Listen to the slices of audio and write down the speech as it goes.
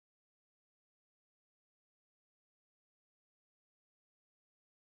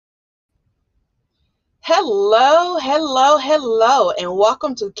Hello, hello, hello, and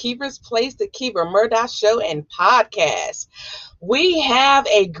welcome to Kiva's Place, the Kiva Murdoch Show and Podcast. We have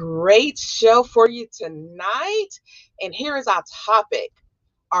a great show for you tonight, and here is our topic.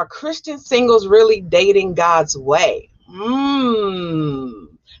 Are Christian singles really dating God's way? Now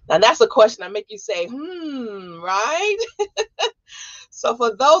that's a question that make you say, right? So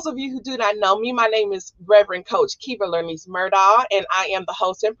for those of you who do not know me, my name is Reverend Coach Kiva Lernice Murdoch, and I am the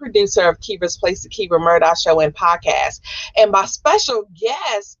host and producer of Kiva's Place, the Kiva Murdoch Show and Podcast. And my special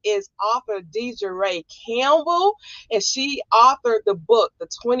guest is author Desiree Campbell, and she authored the book, The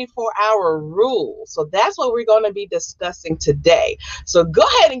 24-Hour Rule. So that's what we're going to be discussing today. So go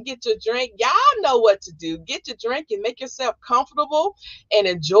ahead and get your drink. Y'all know what to do. Get your drink and make yourself comfortable and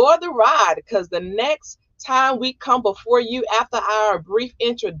enjoy the ride, because the next time we come before you after our brief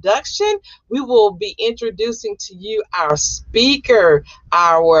introduction, we will be introducing to you our speaker,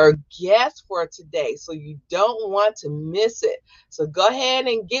 our guest for today. So you don't want to miss it. So go ahead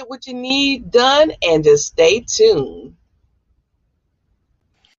and get what you need done and just stay tuned.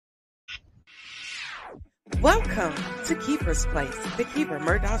 Welcome to Kiva's Place, the Kiva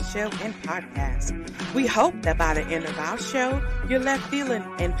Murdoch Show and Podcast. We hope that by the end of our show, you're left feeling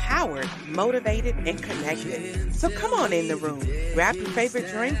empowered, motivated, and connected. So come on in the room, grab your favorite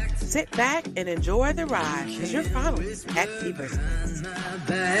drink, sit back, and enjoy the ride, because you're following at Kiva's Place.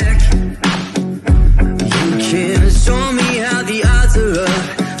 You can show me how the odds are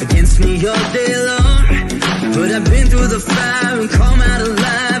up against me all day long, but I've been through the fire and come out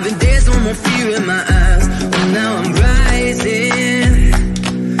alive, and there's no more fear in my eyes. Oh, now I'm rising,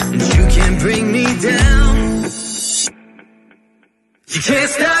 and you can't bring me down. You can't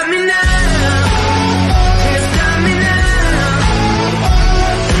stop me now. Can't stop me now.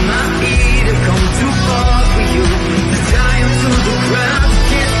 My feet have come too far for you. I tie 'em to the ground. You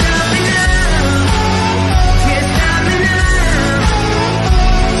can't stop me now. Can't stop me now.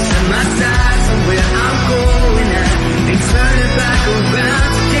 Set my sights on where I'm going at, and turn it back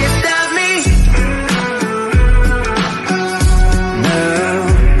around. You can't stop me now.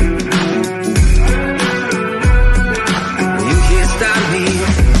 You can't stop me.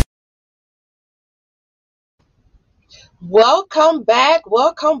 Welcome back.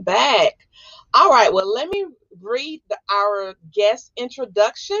 Welcome back. All right. Well, let me read our guest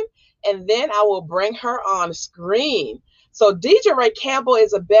introduction, and then I will bring her on screen. So Desiree Campbell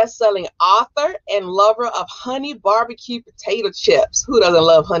is a best-selling author and lover of honey barbecue potato chips. Who doesn't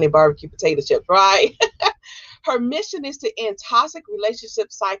love honey barbecue potato chips, right? Her mission is to end toxic relationship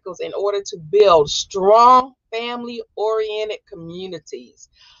cycles in order to build strong, family-oriented communities.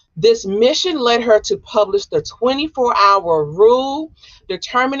 This mission led her to publish the 24-Hour Rule,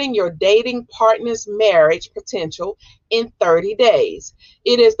 determining your dating partner's marriage potential in 30 days.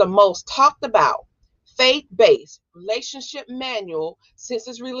 It is the most talked about faith-based relationship manual since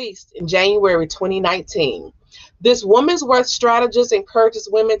its release in January 2019. This woman's worth strategist encourages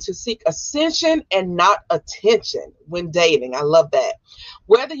women to seek ascension and not attention when dating. I love that.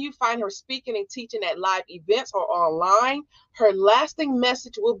 Whether you find her speaking and teaching at live events or online, her lasting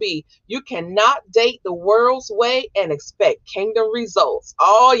message will be, you cannot date the world's way and expect kingdom results.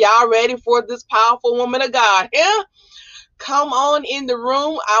 Oh, y'all ready for this powerful woman of God? Yeah? Come on in the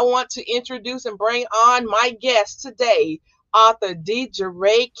room. I want to introduce and bring on my guest today, author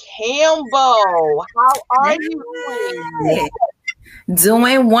Desiree Campbell. How are you?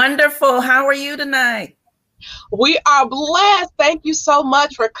 Doing wonderful. How are you tonight? We are blessed. Thank you so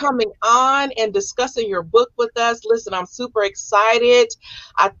much for coming on and discussing your book with us. Listen, I'm super excited.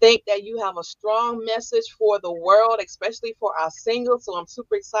 I think that you have a strong message for the world, especially for our singles. So I'm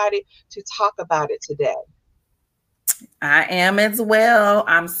super excited to talk about it today. I am as well.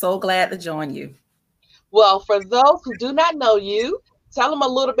 I'm so glad to join you. Well, for those who do not know you, tell them a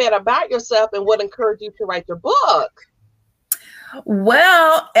little bit about yourself and what encouraged you to write your book.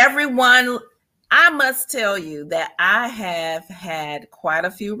 Well, everyone, I must tell you that I have had quite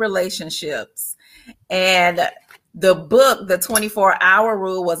a few relationships, and the book, The 24-Hour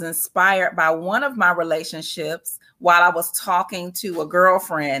Rule, was inspired by one of my relationships while I was talking to a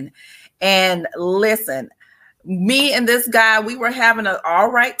girlfriend. And listen, me and this guy, we were having an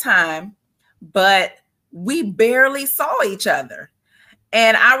all right time, but we barely saw each other.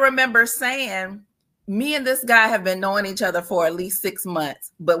 And I remember saying, me and this guy have been knowing each other for at least 6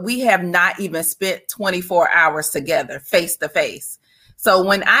 months, but we have not even spent 24 hours together face to face. So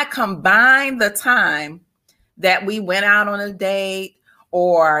when I combine the time that we went out on a date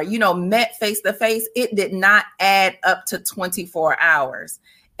or, met face to face, it did not add up to 24 hours.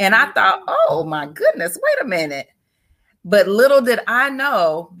 And I thought, oh my goodness, wait a minute. But little did I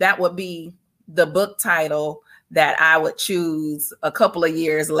know that would be the book title that I would choose a couple of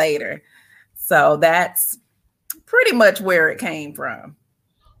years later. So that's pretty much where it came from.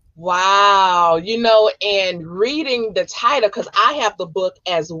 Wow. And reading the title, because I have the book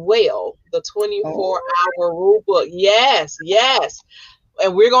as well, the 24-hour rule book. Yes, yes.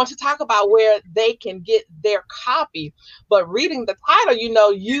 And we're going to talk about where they can get their copy. But reading the title,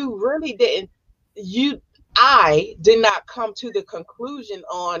 you really I did not come to the conclusion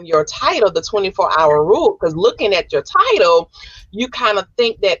on your title, the 24-hour rule, because looking at your title, you kind of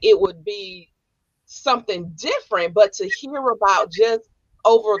think that it would be something different, but to hear about just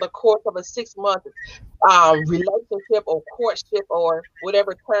over the course of a 6-month relationship or courtship or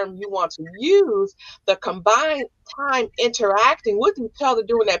whatever term you want to use, the combined time interacting with each other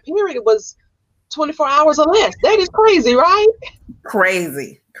during that period was 24 hours or less. That is crazy, right?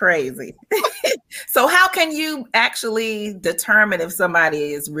 Crazy. So how can you actually determine if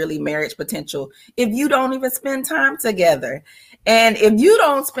somebody is really marriage potential if you don't even spend time together? And if you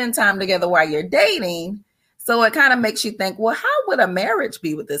don't spend time together while you're dating, so it kind of makes you think, well, how would a marriage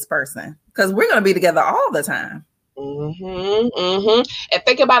be with this person? Because we're going to be together all the time. And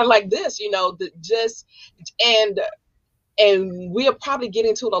think about it like this, and we'll probably get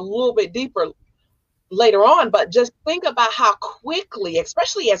into it a little bit deeper later on, but just think about how quickly,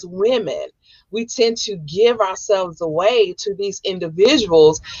 especially as women, we tend to give ourselves away to these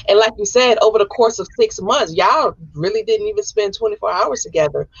individuals. And like you said, over the course of 6 months, y'all really didn't even spend 24 hours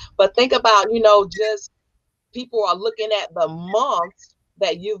together. But think about, just people are looking at the months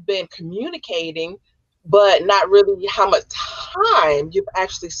that you've been communicating, but not really how much time you've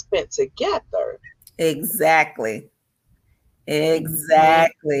actually spent together. Exactly. Yep.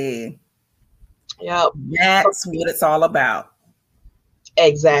 That's what it's all about.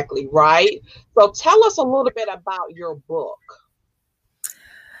 Exactly, right? So tell us a little bit about your book.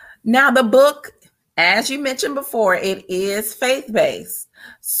 Now, the book, as you mentioned before, it is faith-based.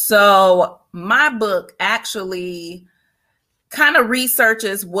 So my book actually kind of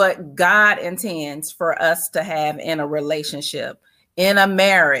researches what God intends for us to have in a relationship, in a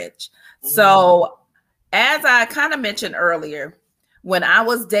marriage. So as I kind of mentioned earlier, when I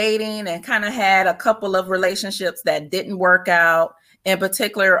was dating and kind of had a couple of relationships that didn't work out, in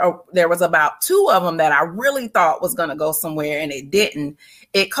particular, there was about 2 of them that I really thought was going to go somewhere and it didn't.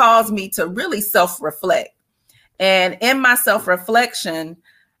 It caused me to really self-reflect. And in my self-reflection,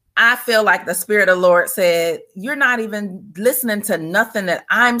 I feel like the Spirit of the Lord said, you're not even listening to nothing that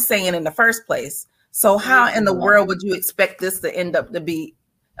I'm saying in the first place. So how in the world would you expect this to end up to be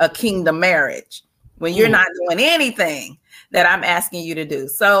a kingdom marriage when you're not doing anything that I'm asking you to do?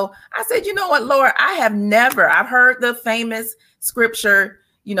 So I said, you know what, Lord, I've heard the famous scripture,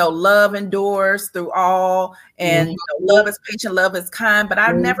 love endures through all, and love is patient, love is kind, but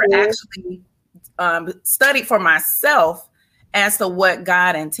I've never actually studied for myself as to what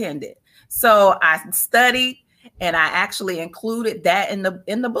God intended. So I studied and I actually included that in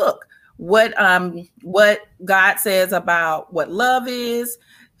the book. What God says about what love is,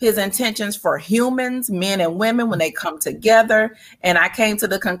 his intentions for humans, men and women, when they come together. And I came to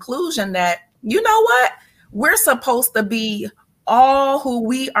the conclusion that, you know what? We're supposed to be all who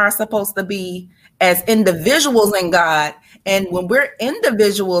we are supposed to be as individuals in God. And when we're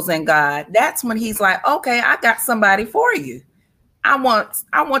individuals in God, that's when he's like, okay, I got somebody for you. I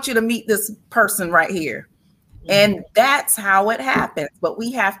want you to meet this person right here. And that's how it happens. But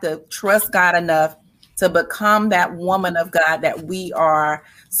we have to trust God enough to become that woman of God that we are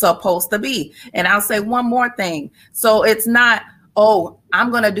supposed to be. And I'll say one more thing. So it's not, oh,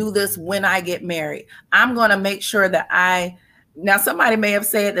 I'm going to do this when I get married. I'm going to make sure that now somebody may have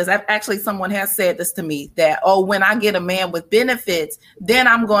said this. Someone has said this to me that, oh, when I get a man with benefits, then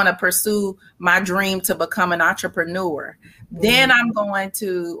I'm going to pursue my dream to become an entrepreneur. Then I'm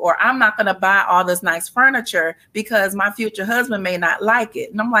not going to buy all this nice furniture because my future husband may not like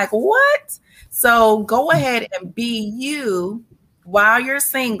it. And I'm like, what? So go ahead and be you while you're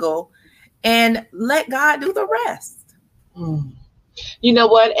single and let God do the rest. You know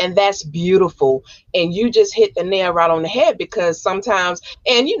what? And that's beautiful. And you just hit the nail right on the head, because sometimes,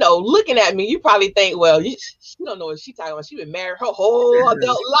 and looking at me, you probably think, well, she don't know what she's talking about. She's been married her whole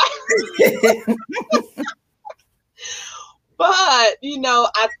adult life. But, I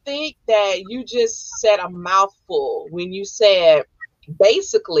think that you just said a mouthful when you said,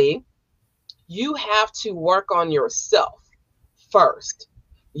 basically, you have to work on yourself first.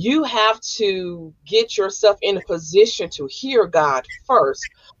 You have to get yourself in a position to hear God first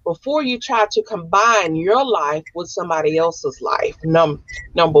before you try to combine your life with somebody else's life,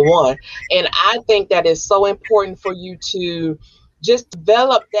 number one. And I think that is so important for you to just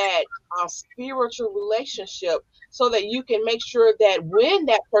develop that spiritual relationship so that you can make sure that when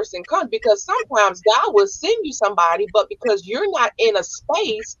that person comes, because sometimes God will send you somebody, but because you're not in a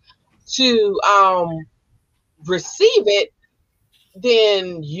space to receive it,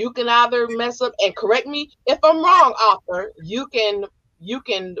 then you can either mess up, and correct me if I'm wrong, author, you can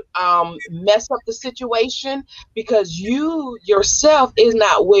mess up the situation because you yourself is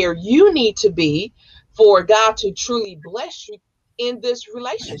not where you need to be for God to truly bless you in this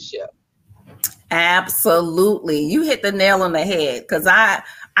relationship. Absolutely. You hit the nail on the head, because I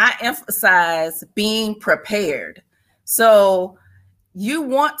emphasize being prepared. So you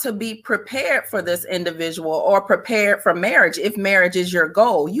want to be prepared for this individual or prepared for marriage if marriage is your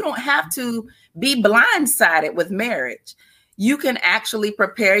goal. You don't have to be blindsided with marriage. You can actually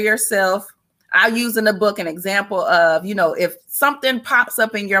prepare yourself. I use in the book an example of, if something pops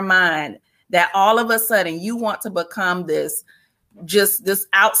up in your mind that all of a sudden you want to become this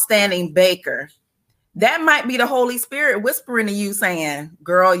outstanding baker, that might be the Holy Spirit whispering to you saying,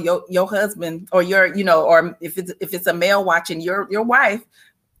 girl, your husband, or or if it's a male watching, your wife,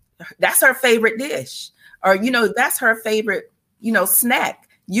 that's her favorite dish, or, that's her favorite, snack.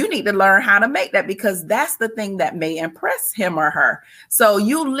 You need to learn how to make that, because that's the thing that may impress him or her. So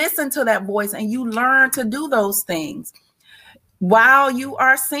you listen to that voice and you learn to do those things while you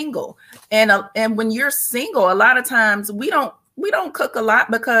are single. And when you're single, a lot of times we don't cook a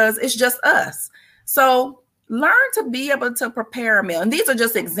lot because it's just us. So learn to be able to prepare a meal. And these are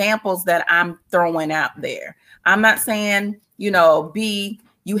just examples that I'm throwing out there. I'm not saying, you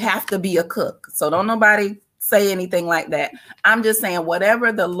have to be a cook. So don't nobody say anything like that. I'm just saying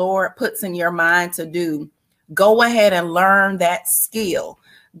whatever the Lord puts in your mind to do, go ahead and learn that skill.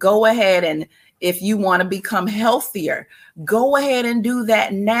 Go ahead, and if you want to become healthier, go ahead and do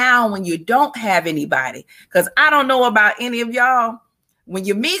that now when you don't have anybody. Because I don't know about any of y'all, when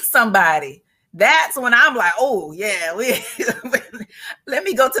you meet somebody, that's when I'm like, oh yeah, let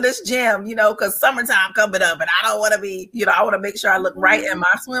me go to this gym, because summertime coming up and I don't want to be, I want to make sure I look right in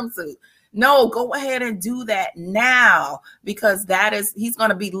my swimsuit. No, go ahead and do that now, because he's going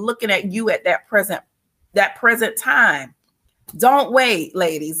to be looking at you at that present time. Don't wait,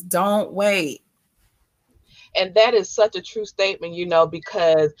 ladies, don't wait. And that is such a true statement,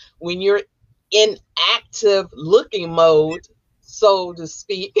 because when you're in active looking mode, so to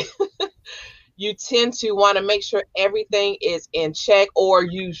speak, you tend to want to make sure everything is in check, or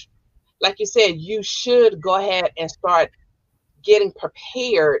like you said, you should go ahead and start getting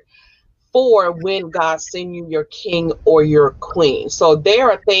prepared for when God send you your king or your queen. So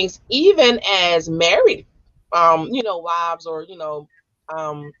there are things, even as married, wives or,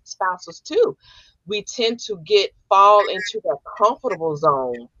 spouses too, we tend to fall into that comfortable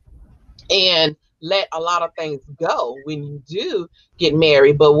zone and let a lot of things go when you do get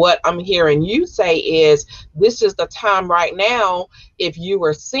married. But what I'm hearing you say is this is the time right now, if you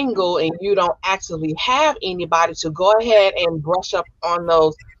are single and you don't actually have anybody, to go ahead and brush up on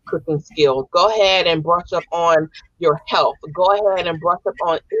those cooking skills. Go ahead and brush up on your health. Go ahead and brush up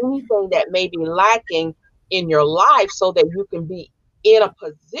on anything that may be lacking in your life, so that you can be in a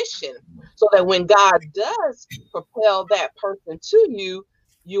position so that when God does propel that person to you,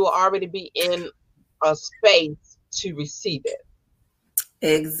 you will already be in a space to receive it.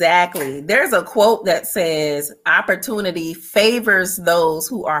 Exactly. There's a quote that says, opportunity favors those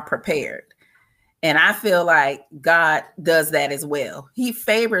who are prepared. And I feel like God does that as well. He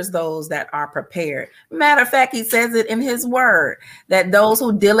favors those that are prepared. Matter of fact, he says it in his word, that those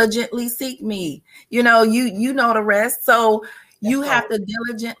who diligently seek me, you know the rest. So you have to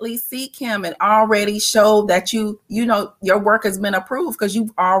diligently seek him and already show that your work has been approved, because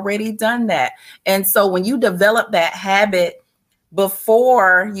you've already done that. And so when you develop that habit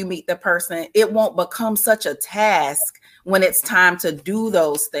before you meet the person, it won't become such a task when it's time to do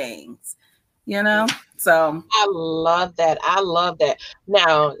those things. So I love that.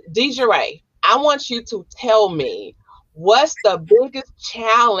 Now, Desiree, I want you to tell me, what's the biggest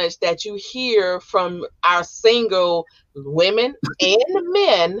challenge that you hear from our single women and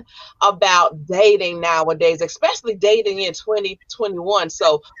men about dating nowadays, especially dating in 2021?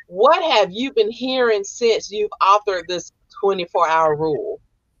 So what have you been hearing since you've authored this 24-hour rule?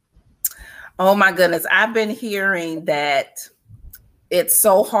 Oh my goodness. I've been hearing that it's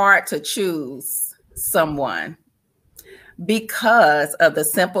so hard to choose someone because of the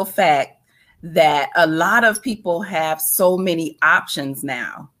simple fact that a lot of people have so many options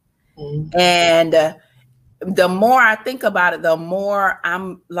now. Mm-hmm. And the more I think about it, the more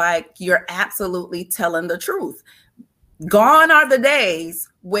I'm like, you're absolutely telling the truth. Gone are the days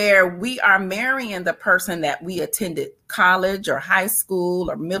where we are marrying the person that we attended college or high school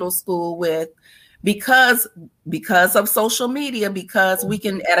or middle school with because of social media, because we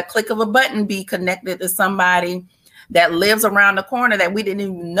can, at a click of a button, be connected to somebody that lives around the corner that we didn't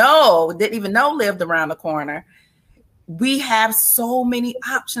even know lived around the corner. We have so many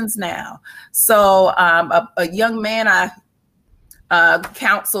options now. So a young man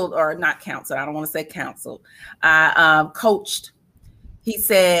counseled, or not counseled, I don't want to say counseled, coached. He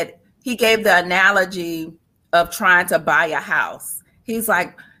said, he gave the analogy of trying to buy a house. He's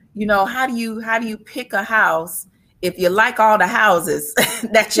like, how do you pick a house if you like all the houses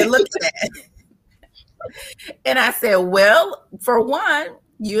that you're looking at? And I said, well, for one,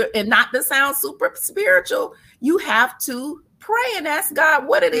 and not to sound super spiritual, you have to pray and ask God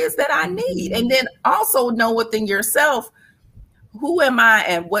what it is that I need. And then also know within yourself, who am I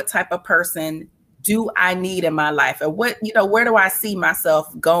and what type of person do I need in my life? And where do I see myself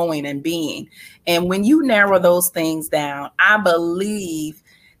going and being? And when you narrow those things down, I believe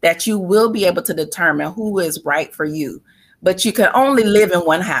that you will be able to determine who is right for you. But you can only live in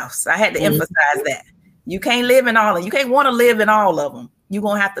one house. I had to emphasize that. You can't live in all of them. You can't want to live in all of them. You're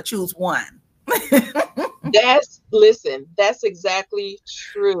going to have to choose one. That's exactly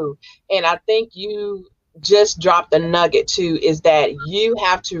true. And I think you just dropped a nugget too, is that you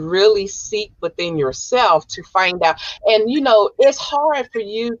have to really seek within yourself to find out. And it's hard for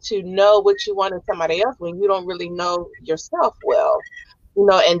you to know what you want in somebody else when you don't really know yourself well,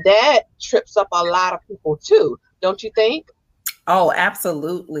 and that trips up a lot of people too, don't you think? Oh,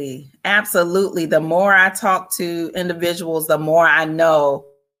 absolutely. Absolutely. The more I talk to individuals, the more I know.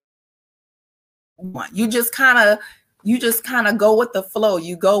 You just kind of go with the flow.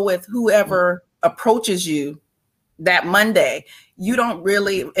 You go with whoever approaches you that Monday. You don't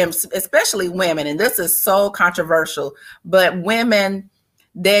really, especially women, and this is so controversial, but women,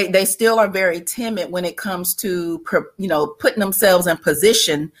 they still are very timid when it comes to, putting themselves in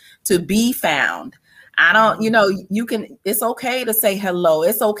position to be found. I don't, it's okay to say hello.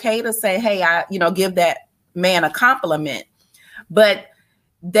 It's okay to say, hey, give that man a compliment, but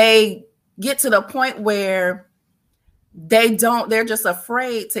they get to the point where they're just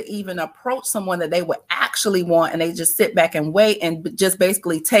afraid to even approach someone that they would actually want. And they just sit back and wait and just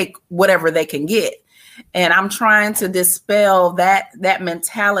basically take whatever they can get. And I'm trying to dispel that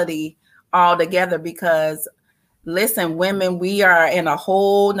mentality altogether, because listen, women, we are in a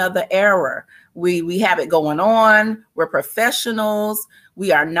whole nother era. We have it going on. We're professionals.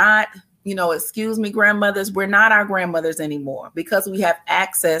 We are not, excuse me, grandmothers, we're not our grandmothers anymore, because we have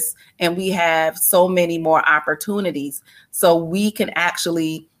access and we have so many more opportunities. So we can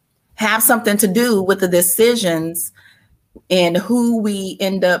actually have something to do with the decisions and who we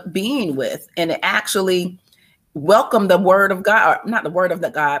end up being with, and actually welcome the word of God, or not the word of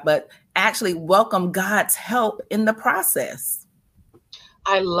the God, but actually welcome God's help in the process.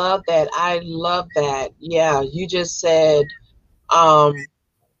 I love that. Yeah, you just said,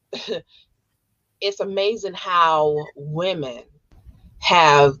 it's amazing how women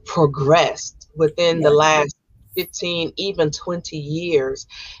have progressed within the last 15, even 20 years.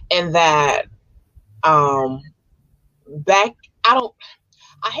 And that I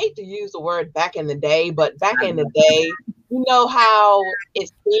hate to use the word back in the day, but back in the day, how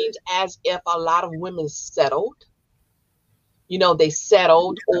it seems as if a lot of women settled. They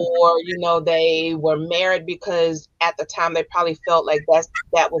settled, or, they were married because at the time they probably felt like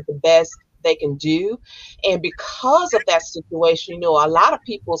that was the best they can do. And because of that situation, a lot of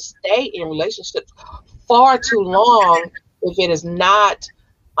people stay in relationships far too long if it is not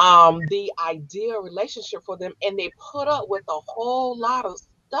the ideal relationship for them. And they put up with a whole lot of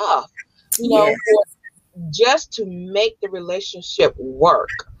stuff, just to make the relationship work.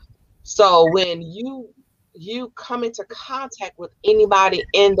 So when you come into contact with anybody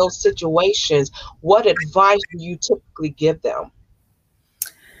in those situations, what advice do you typically give them?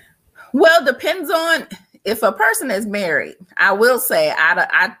 Well, depends on if a person is married. I will say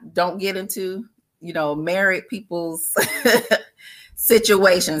I don't get into, married people's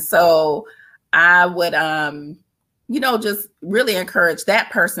situations. So I would, just really encourage that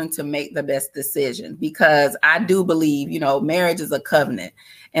person to make the best decision, because I do believe, marriage is a covenant.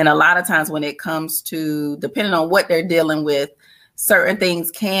 And a lot of times when it comes to, depending on what they're dealing with, certain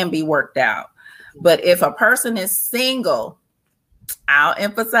things can be worked out. But if a person is single, I'll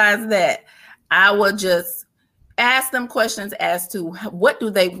emphasize that I will just ask them questions as to what do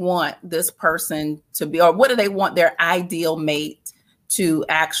they want this person to be, or what do they want their ideal mate to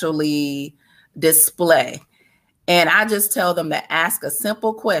actually display. And I just tell them to ask a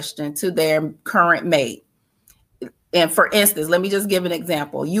simple question to their current mate. And for instance, let me just give an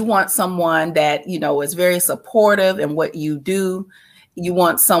example. You want someone that, is very supportive in what you do. You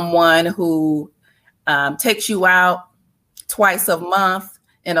want someone who takes you out twice a month.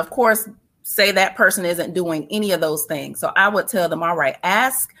 And of course, say that person isn't doing any of those things. So I would tell them, all right,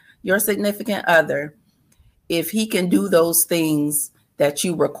 ask your significant other if he can do those things that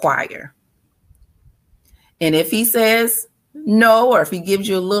you require. And if he says no, or if he gives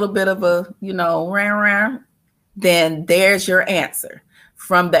you a little bit of a, rah, then there's your answer.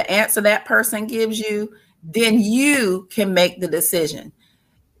 From the answer that person gives you, then you can make the decision.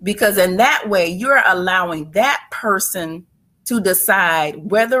 Because in that way, you're allowing that person to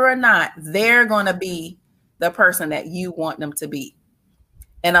decide whether or not they're going to be the person that you want them to be.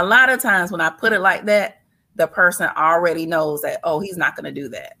 And a lot of times when I put it like that, the person already knows that, oh, he's not going to do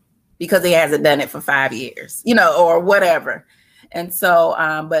that because he hasn't done it for 5 years, or whatever. And so,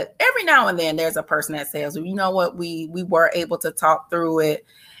 but every now and then there's a person that says, well, you know what, we were able to talk through it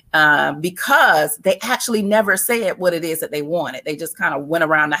because they actually never said what it is that they wanted. They just kind of went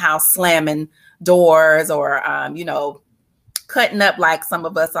around the house slamming doors or, cutting up like some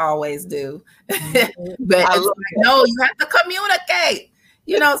of us always do. Mm-hmm. But it's like, no, you have to communicate.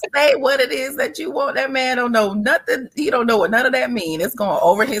 Say what it is that you want. That man don't know nothing. He don't know what none of that means. It's going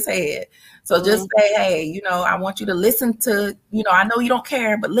over his head. So just say, hey, I want you to listen to, I know you don't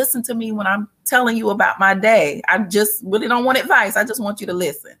care, but listen to me when I'm telling you about my day. I just really don't want advice. I just want you to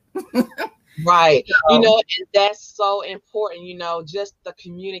listen. Right. And that's so important, just the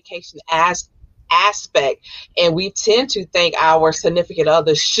communication aspect. And we tend to think our significant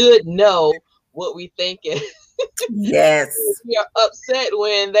other should know what we thinking. Yes. You're upset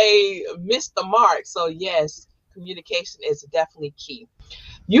when they miss the mark. So yes, communication is definitely key.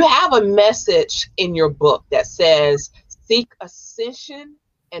 You have a message in your book that says, seek ascension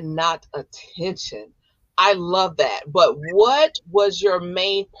and not attention. I love that. But what was your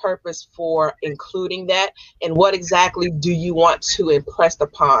main purpose for including that? And what exactly do you want to impress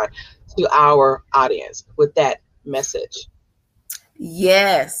upon to our audience with that message?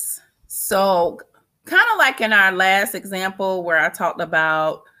 Yes. So kind of like in our last example where I talked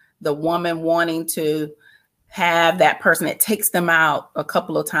about the woman wanting to have that person that takes them out a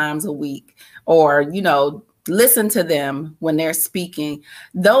couple of times a week or, listen to them when they're speaking.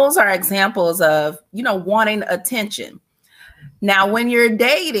 Those are examples of, wanting attention. Now, when you're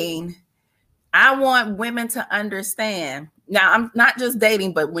dating, I want women to understand. Now, I'm not just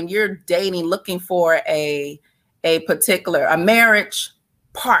dating, but when you're dating, looking for a marriage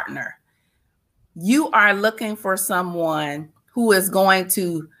partner, you are looking for someone who is going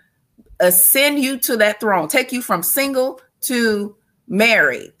to ascend you to that throne, take you from single to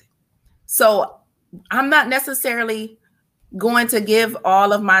married. So I'm not necessarily going to give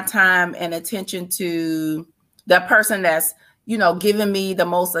all of my time and attention to the person that's, giving me the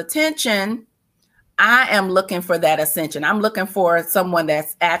most attention. I am looking for that ascension. I'm looking for someone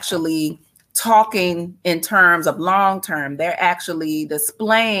that's actually talking in terms of long term. They're actually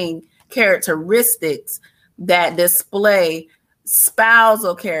displaying characteristics that display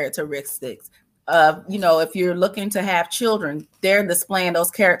spousal characteristics of, if you're looking to have children, they're displaying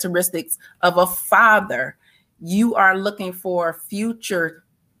those characteristics of a father. You are looking for future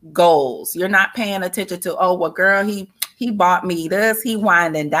goals. You're not paying attention to, oh, well, girl, he bought me this, he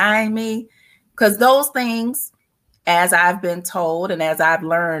wined and dined me. Because those things, as I've been told and as I've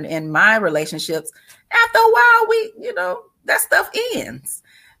learned in my relationships, after a while, that stuff ends.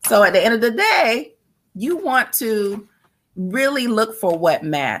 So at the end of the day, you want to really look for what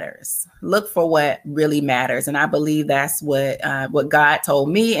matters. Look for what really matters. And I believe that's what God told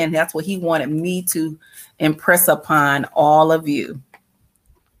me. And that's what he wanted me to impress upon all of you.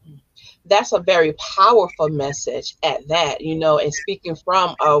 That's a very powerful message at that, and speaking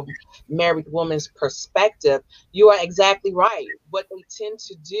from a married woman's perspective, you are exactly right. What they tend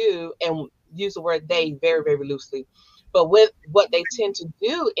to do, and use the word they very, very loosely, but with what they tend to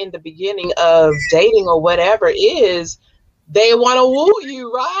do in the beginning of dating or whatever is they want to woo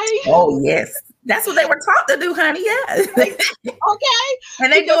you, right? Oh, yes. That's what they were taught to do, honey. Yeah. Okay.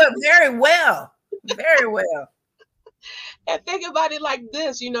 And they do it very well. Very well. And think about it like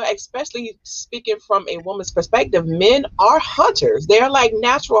this, especially speaking from a woman's perspective, men are hunters. They're like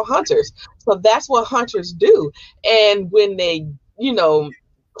natural hunters. So that's what hunters do. And when they,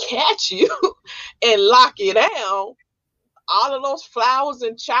 catch you and lock you down, all of those flowers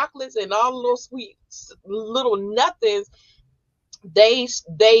and chocolates and all of those sweet little nothings, they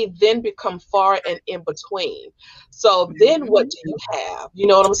then become far and in between. So then what do you have? You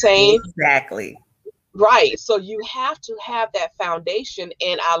know what I'm saying? Exactly. Right. So you have to have that foundation.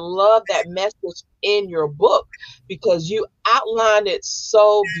 And I love that message in your book because you outlined it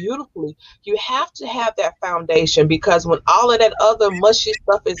so beautifully. You have to have that foundation because when all of that other mushy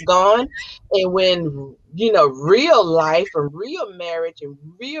stuff is gone, and when, real life and real marriage and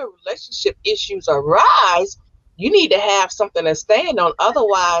real relationship issues arise, you need to have something to stand on.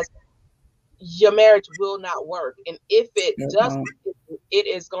 Otherwise, your marriage will not work. And if it doesn't, it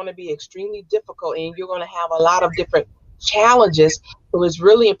is going to be extremely difficult and you're going to have a lot of different challenges. So it's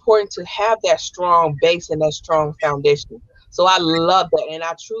really important to have that strong base and that strong foundation. So I love that. And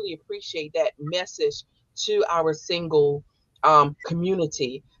I truly appreciate that message to our single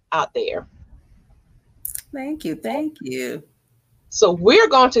community out there. Thank you. Thank you. So we're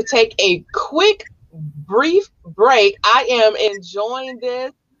going to take a quick, brief break. I am enjoying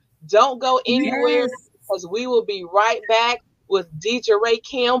this. Don't go anywhere because we will be right back with Deidre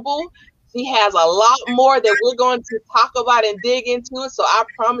Campbell. She has a lot more that we're going to talk about and dig into it. So I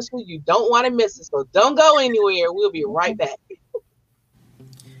promise you don't want to miss it. So don't go anywhere. We'll be right back.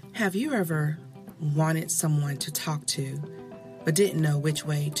 Have you ever wanted someone to talk to but didn't know which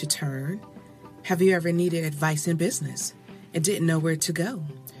way to turn? Have you ever needed advice in business and didn't know where to go?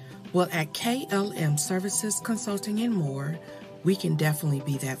 Well, at KLM Services Consulting and More, we can definitely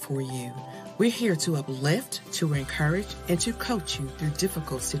be that for you. We're here to uplift, to encourage, and to coach you through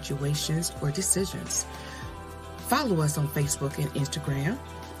difficult situations or decisions. Follow us on Facebook and Instagram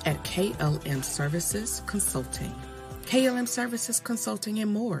at KLM Services Consulting. KLM Services Consulting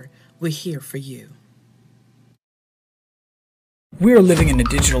and More. We're here for you. We are living in a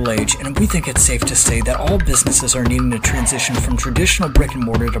digital age, and we think it's safe to say that all businesses are needing to transition from traditional brick and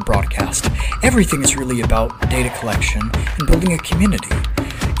mortar to broadcast. Everything is really about data collection and building a community.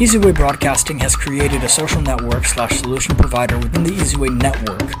 EasyWay Broadcasting has created a social network/solution provider within the EasyWay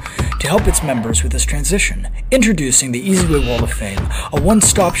network to help its members with this transition. Introducing the EasyWay Wall of Fame, a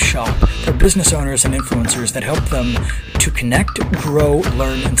one-stop shop for business owners and influencers that help them to connect, grow,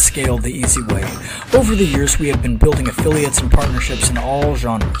 learn, and scale the easy way. Over the years, we have been building affiliates and partnerships in all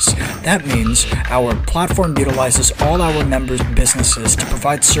genres. That means our platform utilizes all our members' businesses to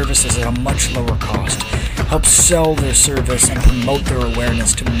provide services at a much lower cost, help sell their service and promote their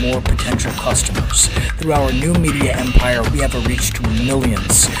awareness to more potential customers. Through our new media empire, we have a reach to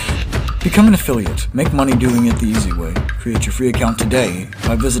millions. Become an affiliate. Make money doing it the easy way. Create your free account today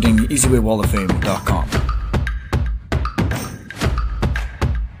by visiting EasyWayWallOfFame.com.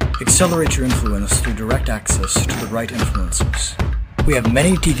 Accelerate your influence through direct access to the right influencers. We have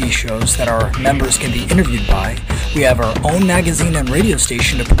many TV shows that our members can be interviewed by. We have our own magazine and radio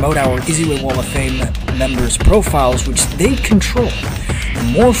station to promote our EasyWay Wall of Fame members' profiles, which they control.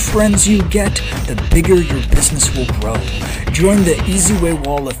 The more friends you get, the bigger your business will grow. Join the EasyWay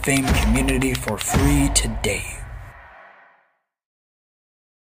Wall of Fame community for free today.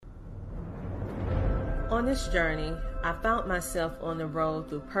 On this journey, I found myself on the road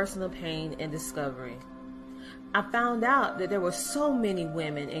through personal pain and discovery. I found out that there were so many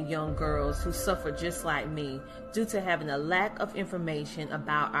women and young girls who suffered just like me due to having a lack of information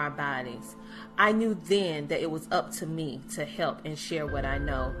about our bodies. I knew then that it was up to me to help and share what I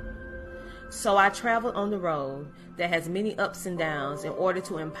know. So I traveled on the road that has many ups and downs in order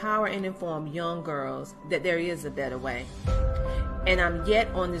to empower and inform young girls that there is a better way. And I'm yet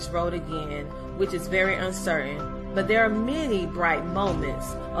on this road again, which is very uncertain, but there are many bright moments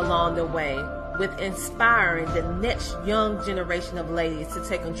along the way with inspiring the next young generation of ladies to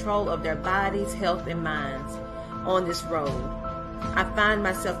take control of their bodies, health, and minds on this road. I find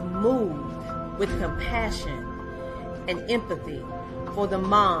myself moved with compassion and empathy for the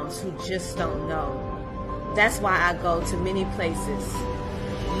moms who just don't know. That's why I go to many places,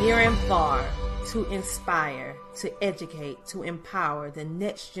 near and far, to inspire, to educate, to empower the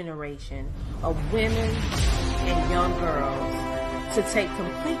next generation of women and young girls to take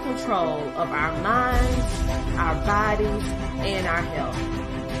complete control of our minds, our bodies, and our health.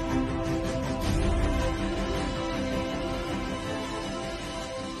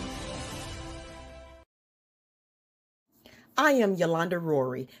 I am Yolanda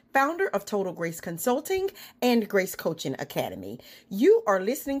Rory, founder of Total Grace Consulting and Grace Coaching Academy. You are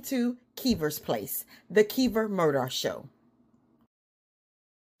listening to Keever's Place, the Keever Murdoch Show.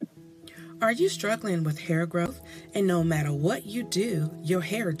 Are you struggling with hair growth and no matter what you do, your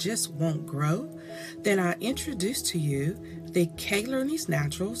hair just won't grow? Then I introduce to you the K-Learnings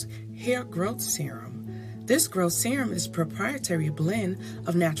Naturals Hair Growth Serum. This growth serum is a proprietary blend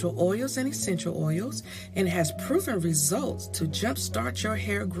of natural oils and essential oils and has proven results to jumpstart your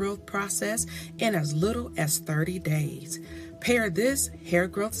hair growth process in as little as 30 days. Pair this hair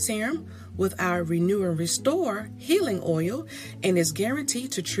growth serum with our Renew and Restore healing oil and is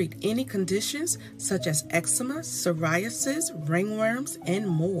guaranteed to treat any conditions such as eczema, psoriasis, ringworms, and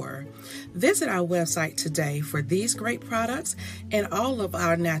more. Visit our website today for these great products and all of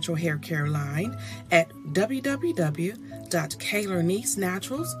our natural hair care line at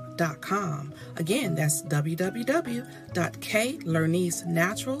www.klernicenaturals.com. Again, that's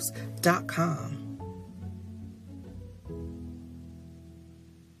www.klernicenaturals.com.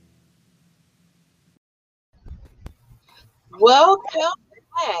 Welcome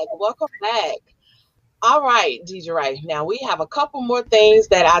back. Welcome back. All right, Desiree. Now we have a couple more things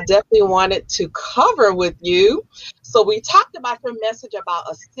that I definitely wanted to cover with you. So we talked about your message about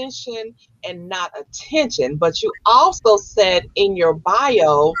ascension and not attention, but you also said in your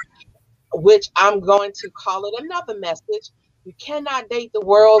bio, which I'm going to call it another message, you cannot date the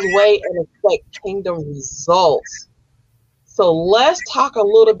world's way and expect kingdom results. So let's talk a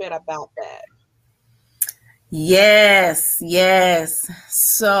little bit about that. Yes.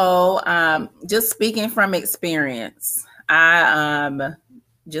 So just speaking from experience, I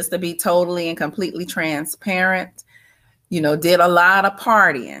just to be totally and completely transparent, did a lot of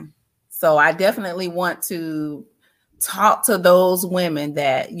partying. So I definitely want to talk to those women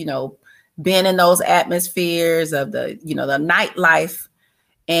that, been in those atmospheres of the, the nightlife,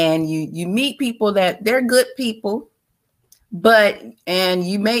 and you meet people that they're good people. And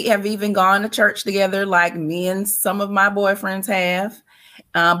you may have even gone to church together like me and some of my boyfriends have.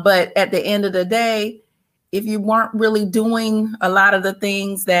 But at the end of the day, if you weren't really doing a lot of the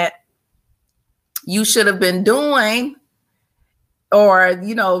things that you should have been doing, or,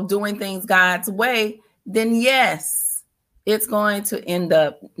 doing things God's way, then yes, it's going to end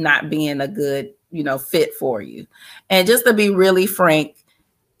up not being a good, fit for you. And just to be really frank,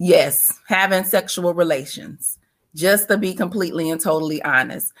 yes, having sexual relations. Just to be completely and totally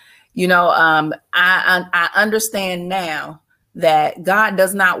honest, I understand now that God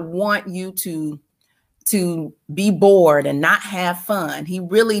does not want you to be bored and not have fun. He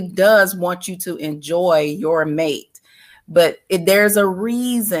really does want you to enjoy your mate. But there's a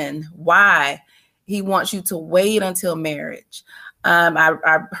reason why he wants you to wait until marriage.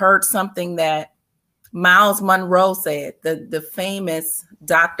 I heard something that Miles Monroe said, the famous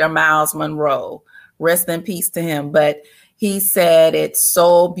Dr. Miles Monroe. Rest in peace to him. But he said it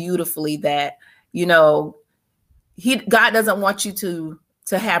so beautifully that, God doesn't want you to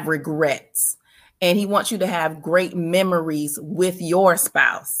have regrets. And he wants you to have great memories with your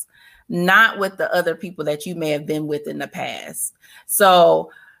spouse, not with the other people that you may have been with in the past. So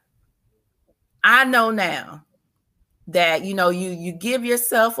I know now that, you give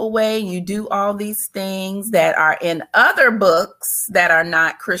yourself away, you do all these things that are in other books that are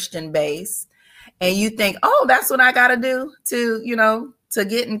not Christian based. And you think, oh, that's what I got to do to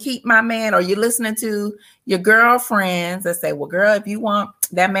get and keep my man. Or you're listening to your girlfriends that say, well, girl, if you want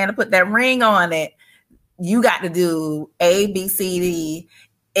that man to put that ring on it, you got to do A, B, C, D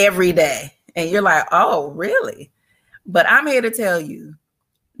every day. And you're like, oh, really? But I'm here to tell you,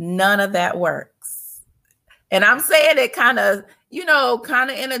 none of that works. And I'm saying it kind of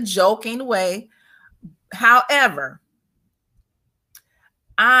in a joking way. However,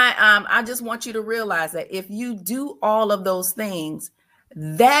 I just want you to realize that if you do all of those things,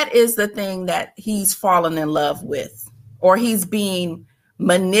 that is the thing that he's fallen in love with, or he's being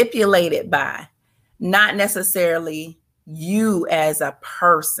manipulated by, not necessarily you as a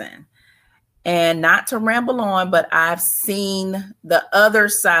person. And not to ramble on, but I've seen the other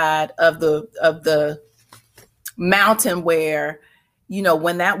side of the mountain where,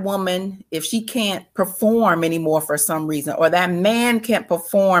 when that woman, if she can't perform anymore for some reason, or that man can't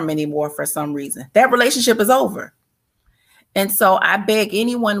perform anymore for some reason, that relationship is over. And so I beg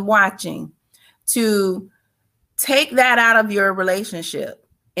anyone watching to take that out of your relationship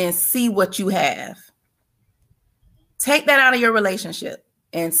and see what you have. Take that out of your relationship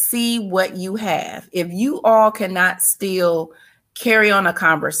and see what you have. If you all cannot still carry on a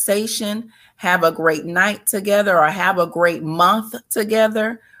conversation, have a great night together, or have a great month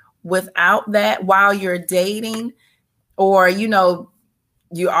together without that while you're dating, or, you're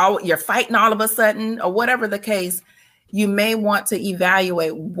fighting all of a sudden, or whatever the case, you may want to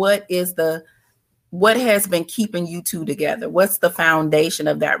evaluate what has been keeping you two together. What's the foundation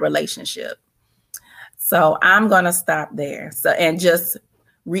of that relationship? So I'm going to stop there. So, and just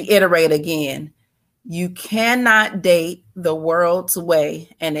reiterate again, you cannot date the world's way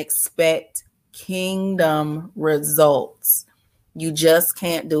and expect kingdom results. You just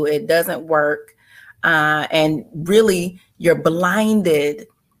can't do it. It doesn't work. And really, you're blinded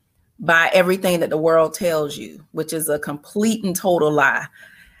by everything that the world tells you, which is a complete and total lie.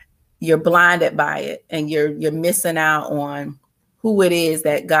 you're blinded by it, and you're missing out on who it is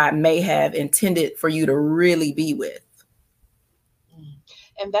that God may have intended for you to really be with.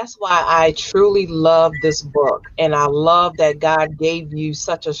 And that's why I truly love this book. And I love that God gave you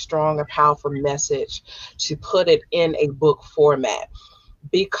such a strong and powerful message to put it in a book format,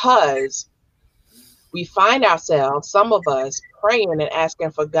 because we find ourselves, some of us, praying and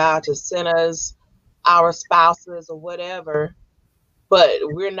asking for God to send us our spouses or whatever, but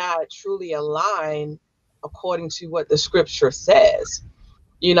we're not truly aligned according to what the scripture says,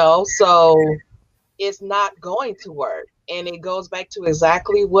 so it's not going to work. And it goes back to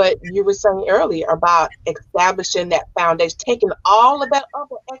exactly what you were saying earlier about establishing that foundation, taking all of that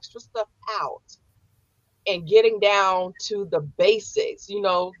other extra stuff out and getting down to the basics,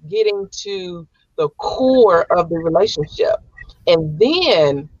 getting to the core of the relationship. And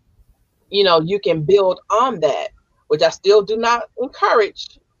then, you can build on that, which I still do not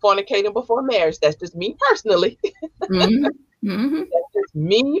encourage fornicating before marriage. That's just me personally. Mm-hmm. Mm-hmm. That's just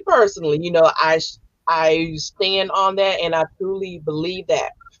me personally. I stand on that, and I truly believe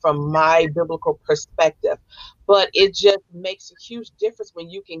that from my biblical perspective. But it just makes a huge difference when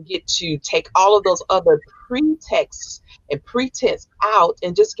you can get to take all of those other pretexts and pretense out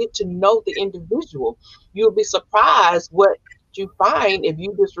and just get to know the individual. You'll be surprised what you find if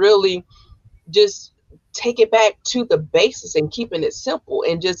you just really just take it back to the basis and keeping it simple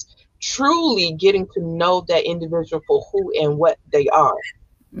and just truly getting to know that individual for who and what they are.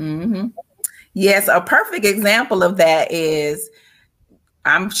 Mm-hmm. Yes, a perfect example of that is,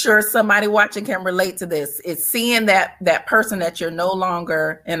 I'm sure somebody watching can relate to this. It's seeing that person that you're no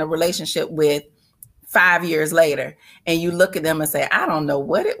longer in a relationship with 5 years later, and you look at them and say, I don't know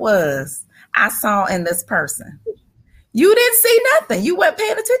what it was I saw in this person. You didn't see nothing. You weren't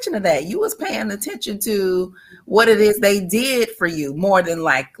paying attention to that. You was paying attention to what it is they did for you, more than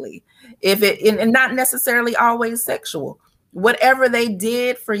likely. And not necessarily always sexual. Whatever they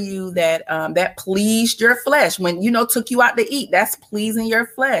did for you that pleased your flesh, when took you out to eat, that's pleasing your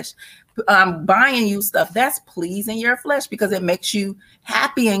flesh. Buying you stuff, that's pleasing your flesh, because it makes you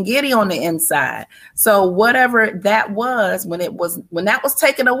happy and giddy on the inside. So whatever that was, when that was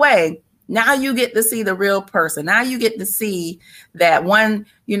taken away, now you get to see the real person. Now you get to see that one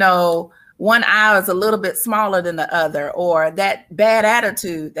eye is a little bit smaller than the other, or that bad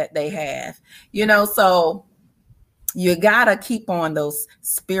attitude that they have, so you gotta keep on those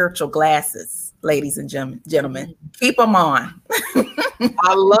spiritual glasses, ladies and gentlemen. Keep them on.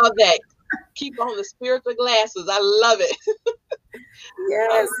 I love that. Keep on the spiritual glasses. I love it.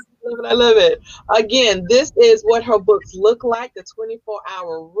 Yes. I love it. Again, this is what her books look like: the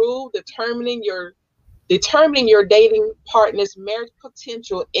 24-hour rule, determining your dating partner's marriage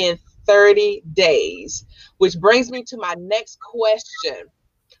potential in 30 days. Which brings me to my next question.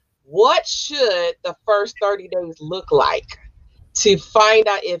 What should the first 30 days look like to find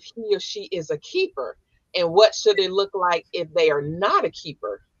out if he or she is a keeper? And what should it look like if they are not a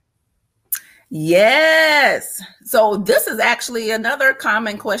keeper? Yes. So this is actually another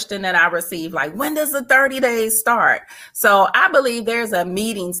common question that I receive. Like, when does the 30 days start? So I believe there's a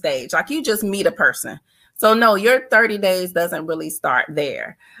meeting stage. Like, you just meet a person. So no, your 30 days doesn't really start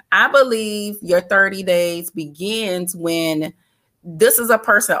there. I believe your 30 days begins when this is a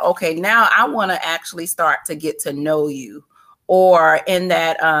person, okay, now I want to actually start to get to know you, or in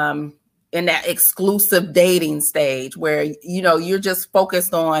that exclusive dating stage where, you're just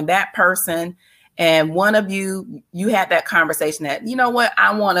focused on that person, and one of you had that conversation that,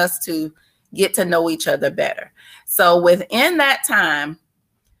 I want us to get to know each other better. So within that time,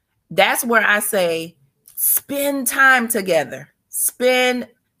 that's where I say, spend time together,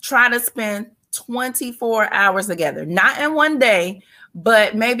 try to spend 24 hours together, not in one day,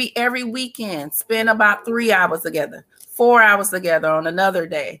 but maybe every weekend, spend about 3 hours together, 4 hours together on another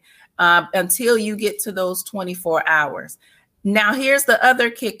day, until you get to those 24 hours. Now, here's the other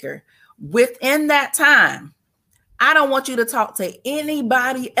kicker. Within that time, I don't want you to talk to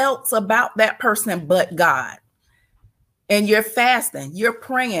anybody else about that person but God. And you're fasting, you're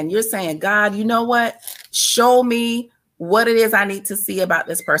praying, you're saying, God, you know what? Show me what it is I need to see about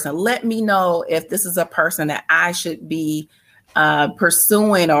this person. Let me know if this is a person that I should be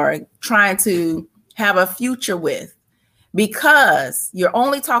pursuing or trying to have a future with. Because you're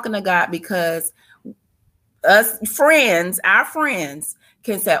only talking to God because our friends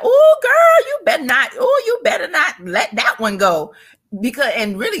can say, oh, girl, you better not let that one go.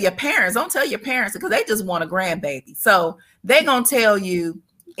 And really your parents, don't tell your parents, because they just want a grandbaby. So they're going to tell you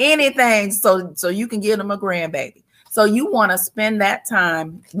anything so you can give them a grandbaby. So you want to spend that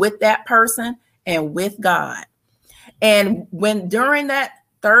time with that person and with God. And when during that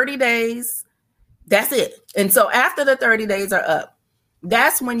 30 days, that's it. And so after the 30 days are up,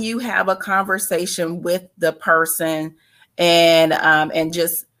 that's when you have a conversation with the person and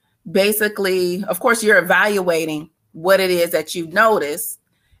just basically, of course, you're evaluating what it is that you've noticed,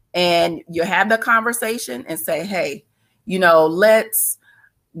 and you have the conversation and say, hey, let's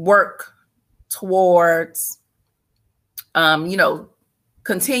work towards,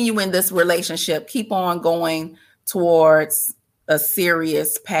 continuing this relationship, keep on going towards a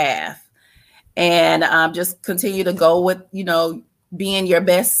serious path, and just continue to go with, being your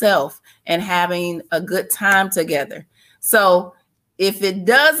best self and having a good time together. So if it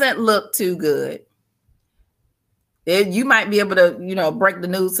doesn't look too good, you might be able to, break the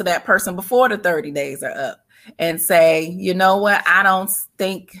news to that person before the 30 days are up and say, you know what, I don't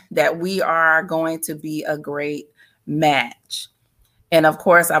think that we are going to be a great match. And of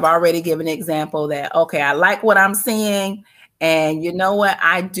course, I've already given an example that, okay, I like what I'm seeing. And you know what,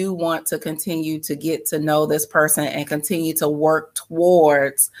 I do want to continue to get to know this person and continue to work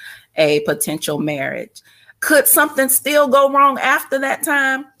towards a potential marriage. Could something still go wrong after that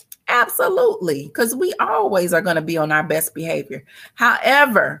time? Absolutely, because we always are going to be on our best behavior.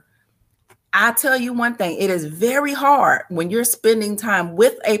 However, I tell you one thing, it is very hard when you're spending time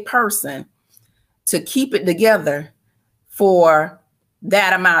with a person to keep it together for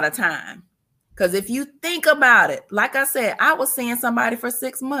that amount of time. Because if you think about it, like I said, I was seeing somebody for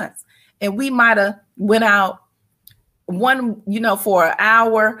 6 months and we might have went out for an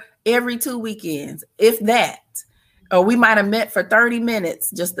hour every 2 weekends, if that. Or we might have met for 30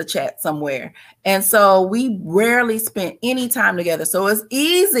 minutes just to chat somewhere. And so we rarely spent any time together. So it's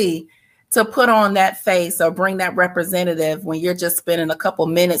easy to put on that face or bring that representative when you're just spending a couple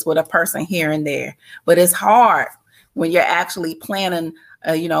minutes with a person here and there. But it's hard when you're actually planning,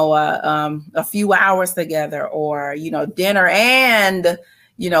 a few hours together, or, dinner and,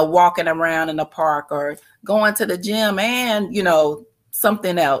 walking around in the park or going to the gym and,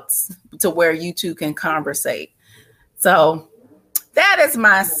 something else to where you two can conversate. So that is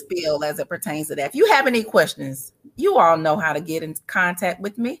my spiel as it pertains to that. If you have any questions, you all know how to get in contact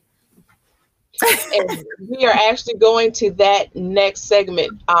with me. And we are actually going to that next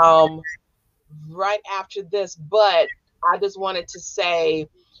segment right after this. But I just wanted to say,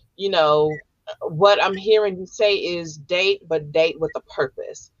 what I'm hearing you say is date, but date with a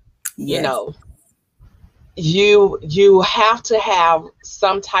purpose. Yes. You have to have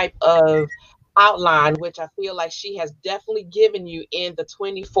some type of outline, which I feel like she has definitely given you in the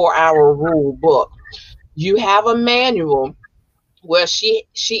 24-hour rule book. You have a manual where she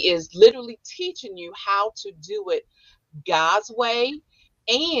is literally teaching you how to do it God's way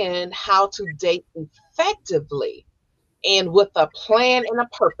and how to date effectively and with a plan and a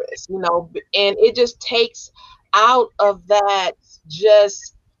purpose, and it just takes out of that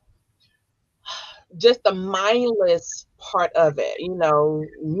just the mindless part of it.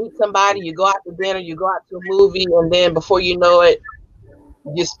 Meet somebody, you go out to dinner, you go out to a movie, and then before you know it,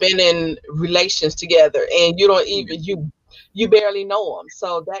 you're spending relations together and you don't even, you barely know them.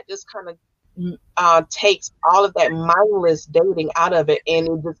 So that just kind of takes all of that mindless dating out of it, and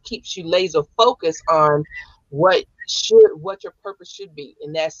it just keeps you laser focused on what your purpose should be,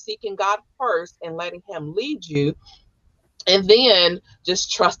 and that's seeking God first and letting him lead you, and then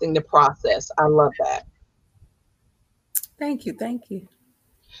just trusting the process. I love that. Thank you.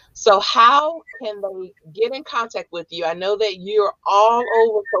 So how can they get in contact with you? I know that you're all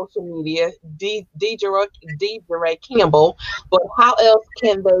over social media, DeJaray Campbell, but how else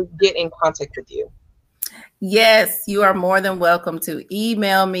can they get in contact with you? Yes, you are more than welcome to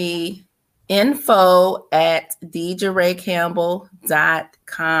email me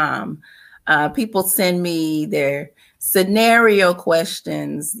info@djaraycampbell.com. People send me their scenario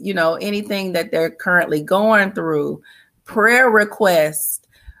questions, anything that they're currently going through, prayer requests,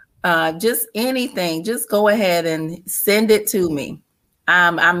 just anything. Just go ahead and send it to me.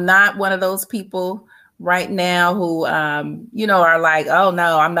 I'm not one of those people right now who, are like, oh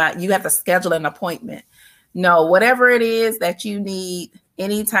no, I'm not. You have to schedule an appointment. No, whatever it is that you need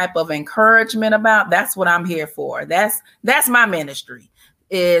any type of encouragement about, that's what I'm here for. That's my ministry,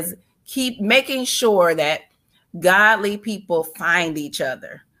 is keep making sure that godly people find each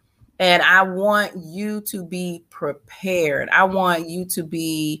other. And I want you to be prepared. I want you to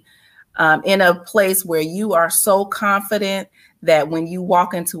be in a place where you are so confident that when you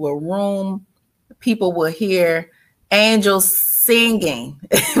walk into a room, people will hear angels singing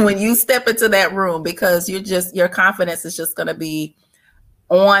when you step into that room, because your confidence is just going to be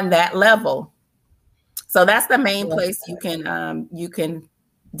on that level. So that's the main place you can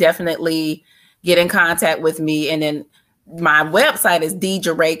definitely get in contact with me. And then my website is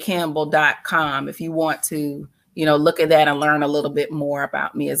djraycampbell.com if you want to, look at that and learn a little bit more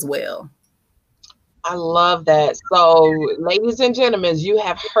about me as well. I love that. So, ladies and gentlemen, you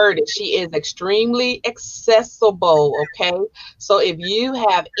have heard it. She is extremely accessible, okay? So if you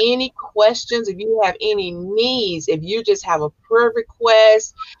have any questions, if you have any needs, if you just have a prayer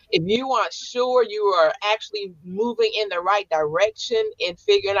request, if you aren't sure you are actually moving in the right direction and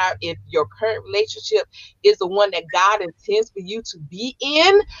figuring out if your current relationship is the one that God intends for you to be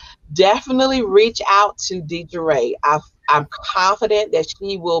in, definitely reach out to DeeJaRay. I'm confident that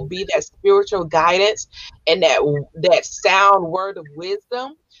she will be that spiritual guidance and that sound word of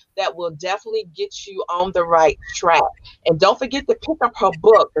wisdom that will definitely get you on the right track. And don't forget to pick up her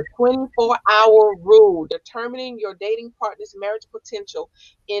book, The 24-Hour Rule, Determining Your Dating Partner's Marriage Potential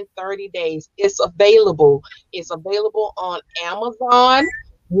in 30 Days. It's available. It's available on Amazon.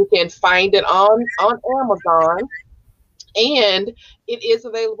 You can find it on Amazon. And it is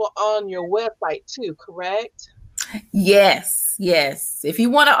available on your website too, correct? Yes. If you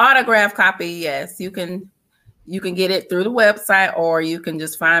want an autograph copy, yes, you can get it through the website, or you can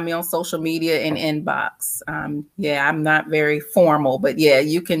just find me on social media and inbox. I'm not very formal, but yeah,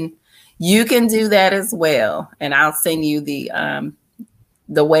 you can do that as well. And I'll send you the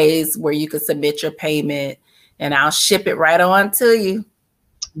ways where you can submit your payment, and I'll ship it right on to you.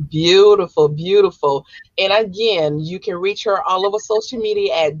 Beautiful, beautiful. And again, you can reach her all over social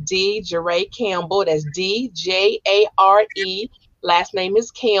media at DeeJaRay Campbell. That's DJARE. Last name is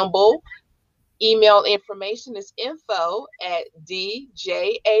Campbell. Email information is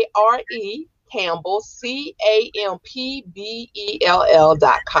info@DJARE Campbell,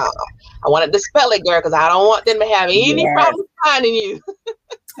 CAMPBELL.com. I wanted to spell it, girl, because I don't want them to have any problem finding you.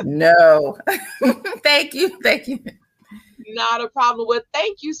 No. Thank you. Not a problem. Well,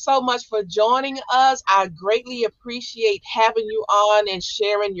 thank you so much for joining us. I greatly appreciate having you on and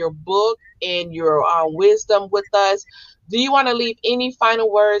sharing your book and your wisdom with us. Do you want to leave any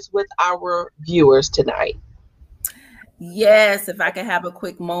final words with our viewers tonight? Yes, if I can have a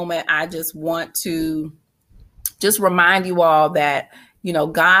quick moment, I just want to remind you all that,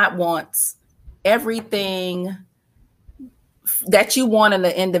 God wants everything that you want in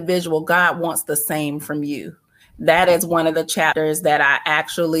the individual. God wants the same from you. That is one of the chapters that I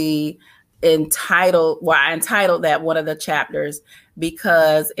actually entitled that one of the chapters,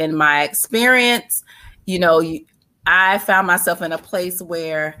 because in my experience, I found myself in a place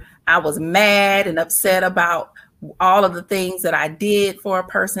where I was mad and upset about all of the things that I did for a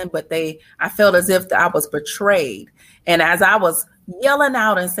person, but I felt as if I was betrayed. And as I was yelling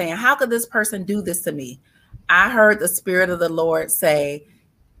out and saying, how could this person do this to me? I heard the Spirit of the Lord say,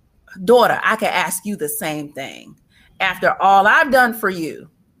 daughter, I can ask you the same thing. After all I've done for you,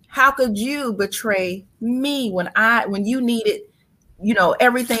 how could you betray me when you needed,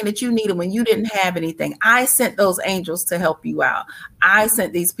 everything that you needed when you didn't have anything? I sent those angels to help you out. I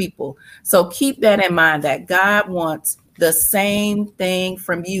sent these people. So keep that in mind, that God wants the same thing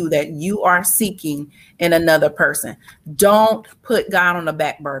from you that you are seeking in another person. Don't put God on the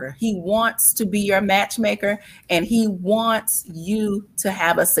back burner. He wants to be your matchmaker, and he wants you to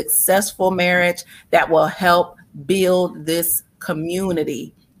have a successful marriage that will help build this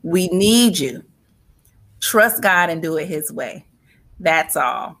community. We need you. Trust God and do it his way. That's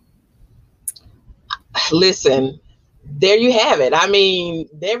all. Listen, there you have it. I mean,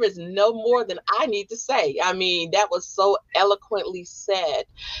 there is no more than I need to say. I mean, that was so eloquently said.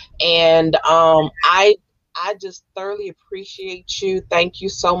 And I just thoroughly appreciate you. Thank you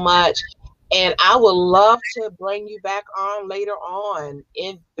so much. And I would love to bring you back on later on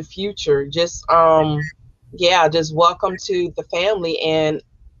in the future. Just welcome to the family, and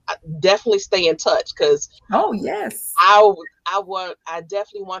definitely stay in touch, because yes, I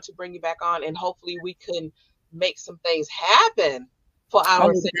definitely want to bring you back on, and hopefully we can make some things happen for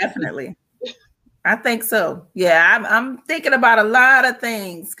our definitely. I think so. Yeah, I'm thinking about a lot of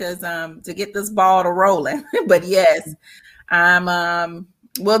things because to get this ball to rolling. But yes,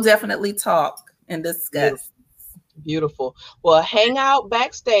 we'll definitely talk and discuss. Beautiful. Well, hang out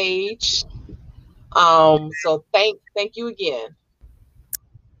backstage. So thank you again.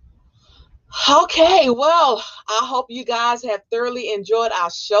 Okay, well, I hope you guys have thoroughly enjoyed our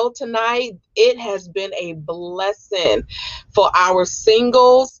show tonight. It has been a blessing for our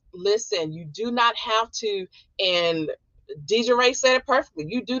singles. Listen, you do not have to, and DeeJaRay said it perfectly,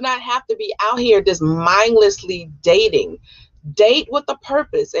 you do not have to be out here just mindlessly dating. Date with a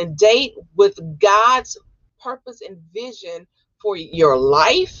purpose, and date with God's purpose and vision for your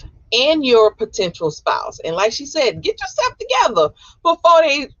life and your potential spouse. And like she said, get yourself together before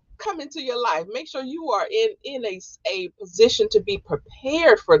they come into your life, make sure you are in a position to be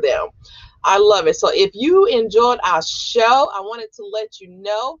prepared for them. I love it. So if you enjoyed our show, I wanted to let you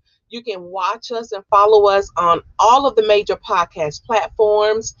know you can watch us and follow us on all of the major podcast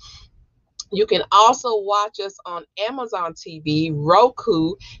platforms. You can also watch us on Amazon TV,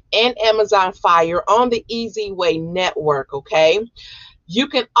 Roku, and Amazon Fire on the Easy Way Network, okay? You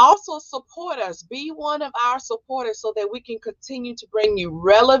can also support us. Be one of our supporters so that we can continue to bring you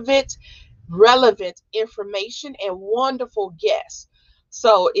relevant information and wonderful guests.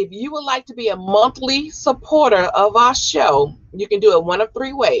 So if you would like to be a monthly supporter of our show, you can do it one of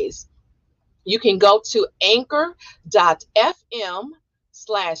three ways. You can go to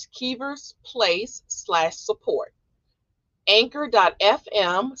anchor.fm/KeeversPlace/support.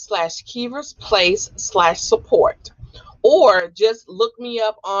 Anchor.fm/KeeversPlace/support. Or just look me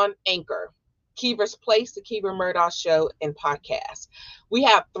up on Anchor, Keevers Place, the Keever Murdoch Show and Podcast. We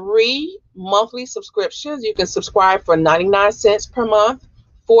have 3 monthly subscriptions. You can subscribe for 99 cents per month,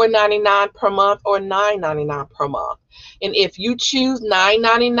 $4.99 per month, or $9.99 per month. And if you choose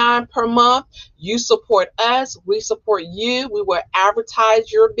 $9.99 per month, you support us, we support you. We will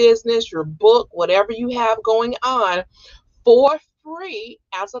advertise your business, your book, whatever you have going on for free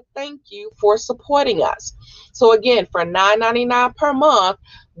as a thank you for supporting us. So again, for $9.99 per month,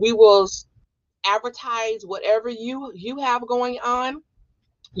 we will advertise whatever you have going on.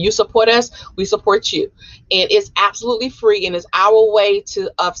 You support us, we support you. And it's absolutely free, and it's our way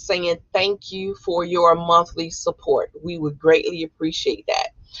of saying thank you for your monthly support. We would greatly appreciate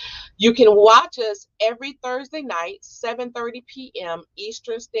that. You can watch us every Thursday night, 7:30 p.m.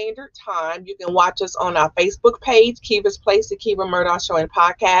 Eastern Standard Time. You can watch us on our Facebook page, Keever's Place, the Keever Murdoch Show and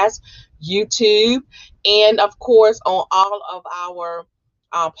Podcast, YouTube, and of course on all of our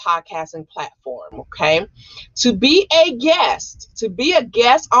podcasting platform. Okay. To be a guest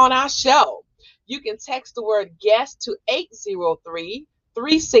on our show, you can text the word guest to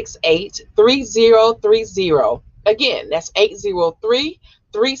 803-368-3030. Again, that's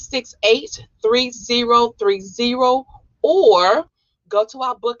 803-368-3030, or go to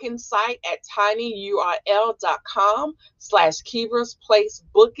our booking site at tinyurl.com/Keevers Place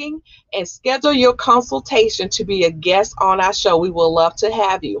Booking and schedule your consultation to be a guest on our show. We will love to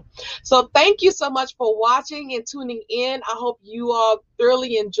have you. So thank you so much for watching and tuning in. I hope you all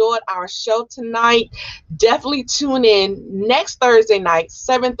thoroughly enjoyed our show tonight. Definitely tune in next Thursday night,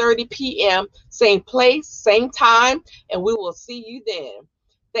 7:30 p.m., same place, same time, and we will see you then.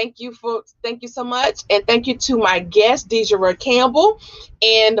 Thank you so much. And thank you to my guest, Deidre Campbell.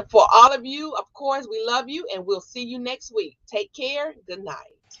 And for all of you, of course, we love you, and we'll see you next week. Take care. Good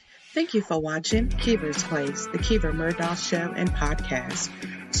night. Thank you for watching Keever's Place, the Keever Murdoch Show and Podcast.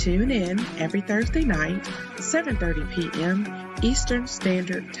 Tune in every Thursday night, 7:30 p.m. Eastern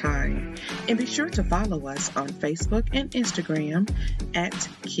Standard Time. And be sure to follow us on Facebook and Instagram at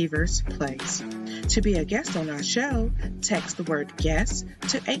Keever's Place. To be a guest on our show, text the word guest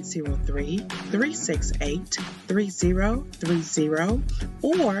to 803-368-3030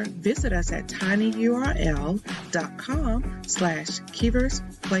 or visit us at tinyurl.com/Keever's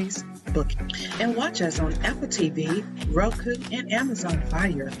Place Booking. And watch us on Apple TV, Roku, and Amazon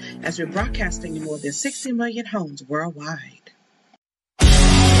Fire as we're broadcasting in more than 60 million homes worldwide.